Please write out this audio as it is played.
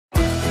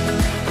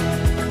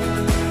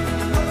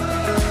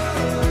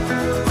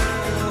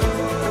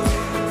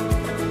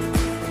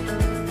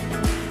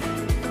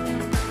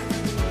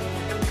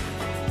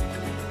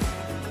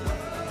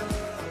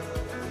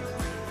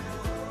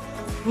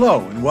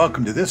Hello and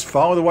welcome to this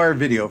Follow the Wire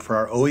video for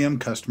our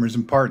OEM customers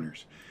and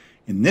partners.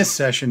 In this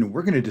session,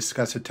 we're going to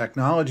discuss a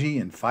technology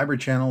in Fibre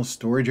Channel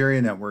storage area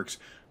networks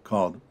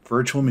called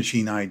Virtual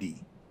Machine ID.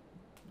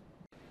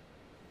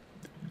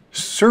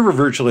 Server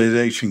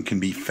virtualization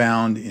can be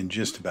found in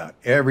just about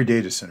every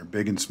data center,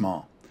 big and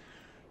small.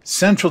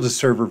 Central to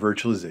server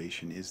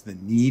virtualization is the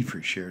need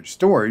for shared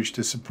storage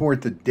to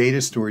support the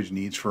data storage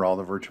needs for all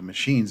the virtual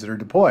machines that are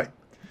deployed.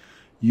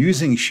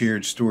 Using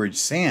shared storage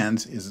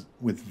SANs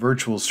with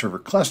virtual server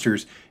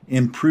clusters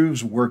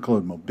improves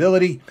workload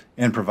mobility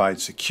and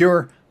provides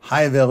secure,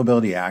 high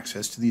availability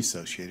access to the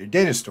associated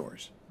data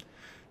stores.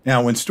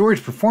 Now, when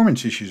storage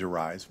performance issues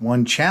arise,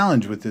 one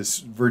challenge with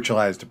this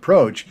virtualized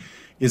approach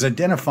is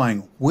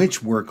identifying which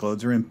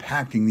workloads are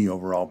impacting the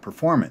overall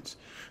performance.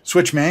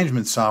 Switch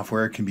management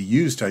software can be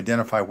used to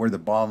identify where the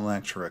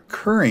bottlenecks are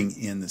occurring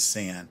in the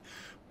SAN,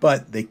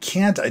 but they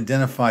can't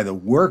identify the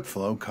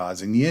workflow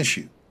causing the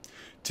issue.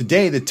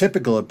 Today, the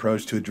typical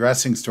approach to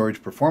addressing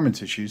storage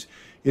performance issues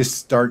is to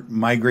start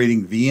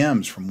migrating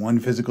VMs from one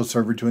physical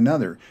server to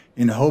another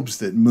in hopes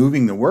that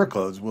moving the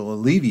workloads will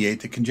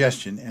alleviate the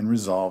congestion and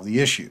resolve the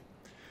issue.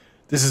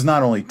 This is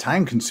not only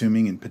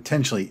time-consuming and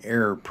potentially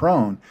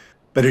error-prone,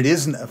 but it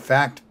isn't a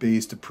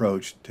fact-based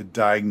approach to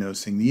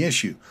diagnosing the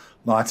issue.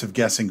 Lots of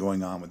guessing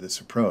going on with this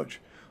approach.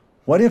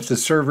 What if the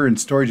server and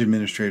storage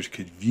administrators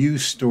could view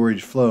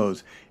storage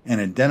flows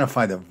and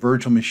identify the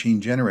virtual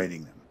machine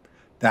generating them?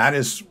 That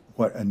is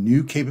what a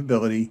new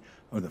capability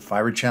of the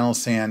Fibre Channel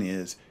SAN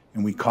is,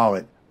 and we call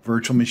it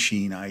Virtual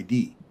Machine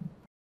ID.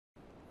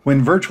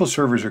 When virtual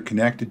servers are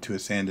connected to a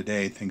SAN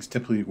today, things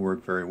typically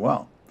work very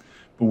well.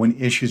 But when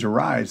issues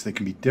arise, they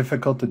can be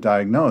difficult to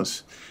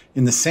diagnose.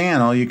 In the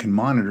SAN, all you can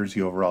monitor is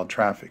the overall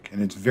traffic,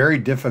 and it's very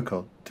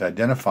difficult to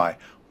identify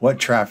what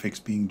traffic is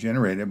being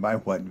generated by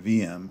what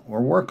VM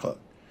or workload.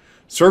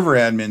 Server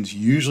admins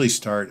usually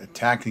start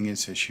attacking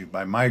this issue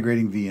by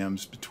migrating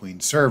VMs between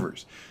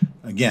servers.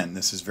 Again,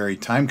 this is very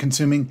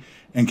time-consuming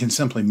and can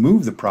simply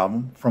move the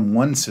problem from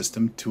one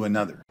system to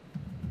another.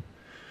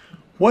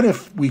 What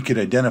if we could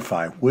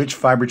identify which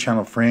Fibre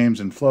Channel frames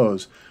and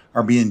flows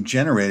are being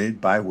generated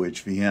by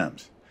which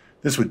VMs?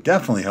 This would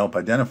definitely help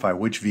identify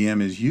which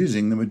VM is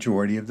using the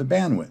majority of the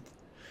bandwidth.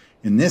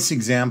 In this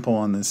example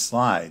on this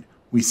slide,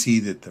 we see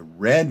that the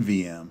red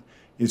VM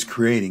is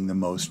creating the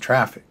most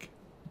traffic.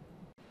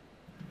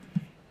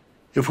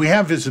 If we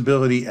have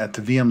visibility at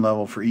the VM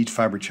level for each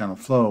Fibre Channel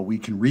flow, we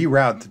can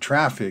reroute the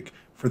traffic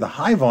for the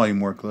high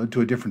volume workload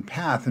to a different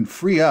path and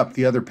free up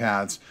the other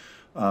paths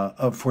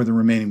for the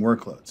remaining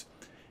workloads.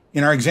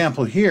 In our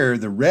example here,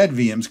 the red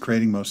VM is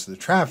creating most of the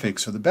traffic,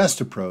 so the best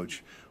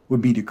approach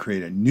would be to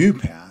create a new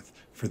path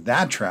for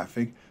that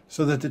traffic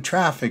so that the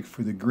traffic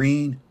for the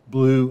green,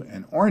 blue,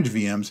 and orange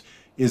VMs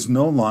is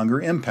no longer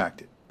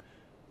impacted.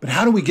 But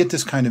how do we get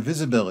this kind of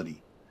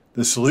visibility?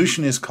 The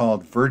solution is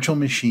called Virtual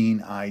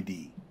Machine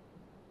ID.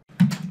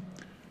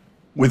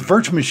 With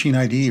Virtual Machine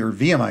ID or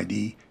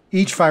VMID,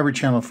 each Fibre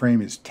Channel frame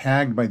is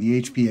tagged by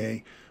the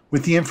HBA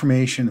with the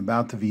information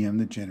about the VM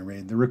that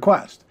generated the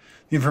request.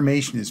 The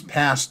information is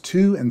passed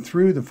to and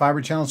through the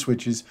Fibre Channel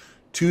switches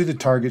to the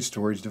target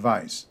storage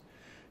device.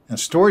 Now,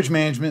 storage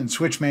management and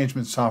switch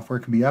management software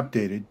can be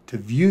updated to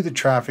view the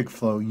traffic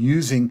flow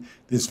using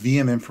this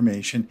VM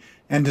information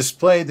and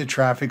display the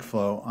traffic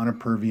flow on a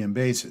per VM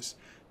basis.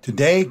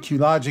 Today,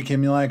 QLogic,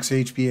 Emulex,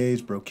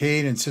 HBAs,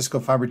 Brocade, and Cisco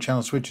Fibre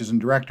Channel switches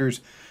and directors,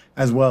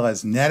 as well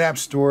as NetApp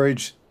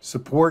storage,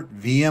 support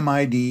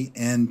VMID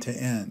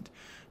end-to-end.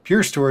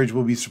 Pure Storage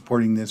will be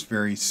supporting this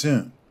very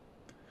soon.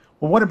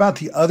 Well, what about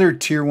the other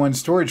Tier 1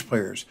 storage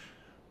players?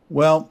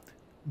 Well,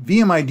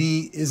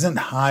 VMID isn't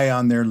high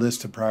on their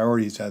list of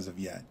priorities as of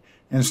yet,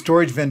 and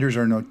storage vendors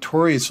are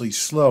notoriously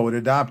slow at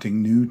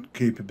adopting new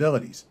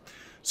capabilities.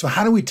 So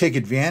how do we take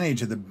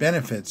advantage of the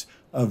benefits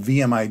of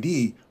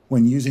VMID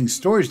when using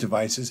storage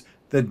devices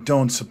that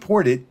don't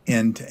support it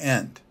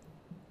end-to-end?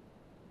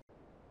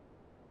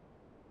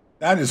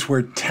 That is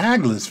where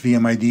Tagless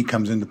Vmid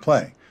comes into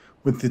play.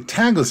 With the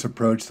tagless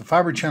approach, the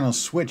Fibre Channel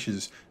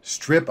switches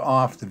strip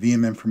off the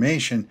VM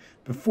information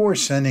before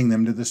sending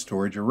them to the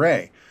storage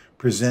array,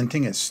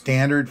 presenting a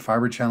standard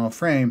Fibre Channel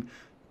frame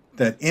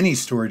that any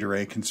storage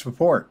array can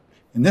support.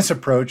 In this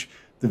approach,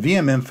 the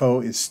VM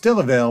info is still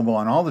available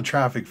on all the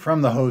traffic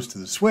from the host to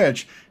the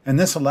switch, and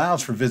this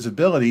allows for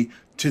visibility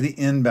to the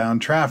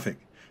inbound traffic.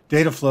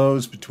 Data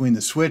flows between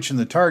the switch and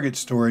the target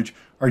storage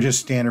are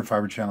just standard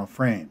Fibre Channel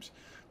frames.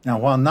 Now,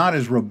 while not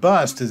as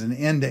robust as an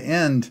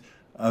end-to-end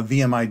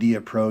VMID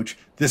approach,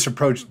 this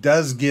approach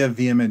does give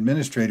VM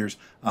administrators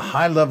a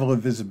high level of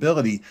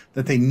visibility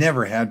that they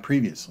never had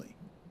previously.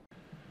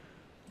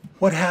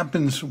 What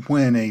happens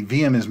when a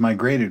VM is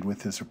migrated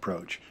with this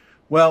approach?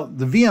 Well,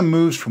 the VM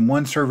moves from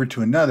one server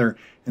to another,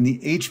 and the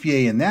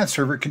HBA in that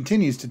server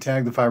continues to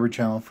tag the Fibre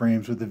Channel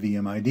frames with the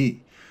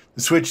VMID.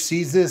 The switch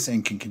sees this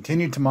and can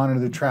continue to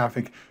monitor the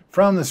traffic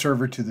from the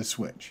server to the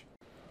switch.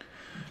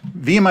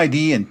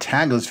 VMID and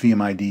Tagless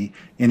Vmid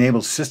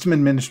enable system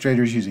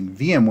administrators using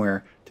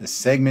VMware to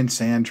segment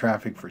SAN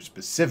traffic for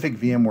specific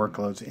VM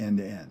workloads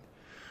end-to-end.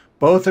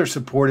 Both are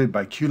supported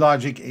by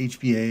QLogic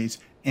HBAs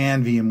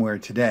and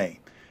VMware today,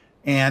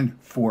 and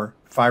for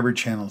Fibre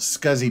Channel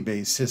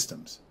SCSI-based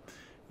systems.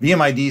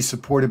 VMID is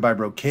supported by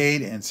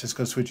Brocade and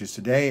Cisco switches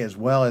today, as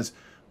well as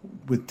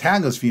with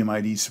Tagless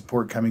Vmid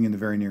support coming in the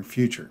very near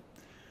future,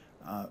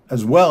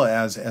 as well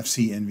as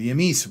FC and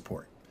NVMe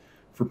support.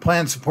 For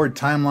planned support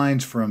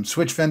timelines from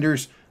switch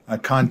vendors,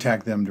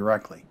 contact them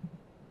directly.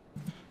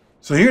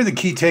 So here are the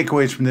key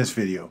takeaways from this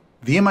video.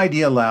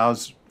 VMID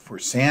allows for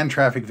SAN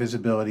traffic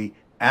visibility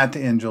at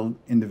the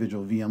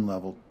individual VM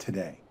level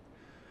today.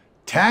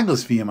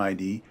 Tagless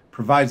Vmid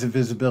provides the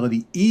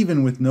visibility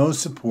even with no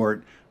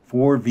support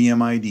for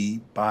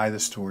VMID by the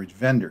storage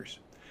vendors.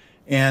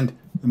 And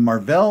the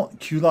Marvell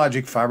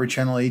QLogic Fibre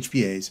Channel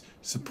HBAs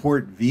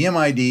support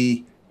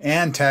VMID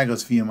and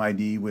Tagless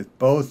Vmid with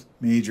both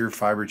major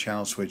Fibre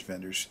Channel switch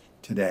vendors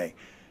today.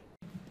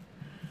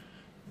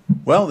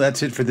 Well,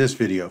 that's it for this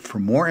video. For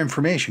more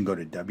information, go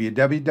to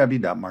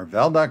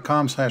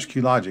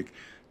www.marvell.com/QLogic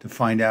to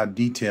find out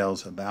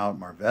details about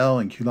Marvell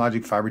and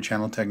QLogic Fibre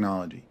Channel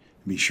technology.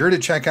 Be sure to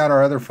check out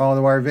our other Follow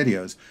the Wire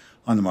videos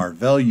on the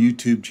Marvell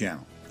YouTube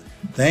channel.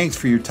 Thanks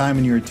for your time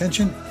and your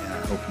attention, and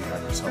I hope you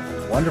have yourself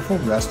a wonderful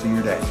rest of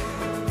your day.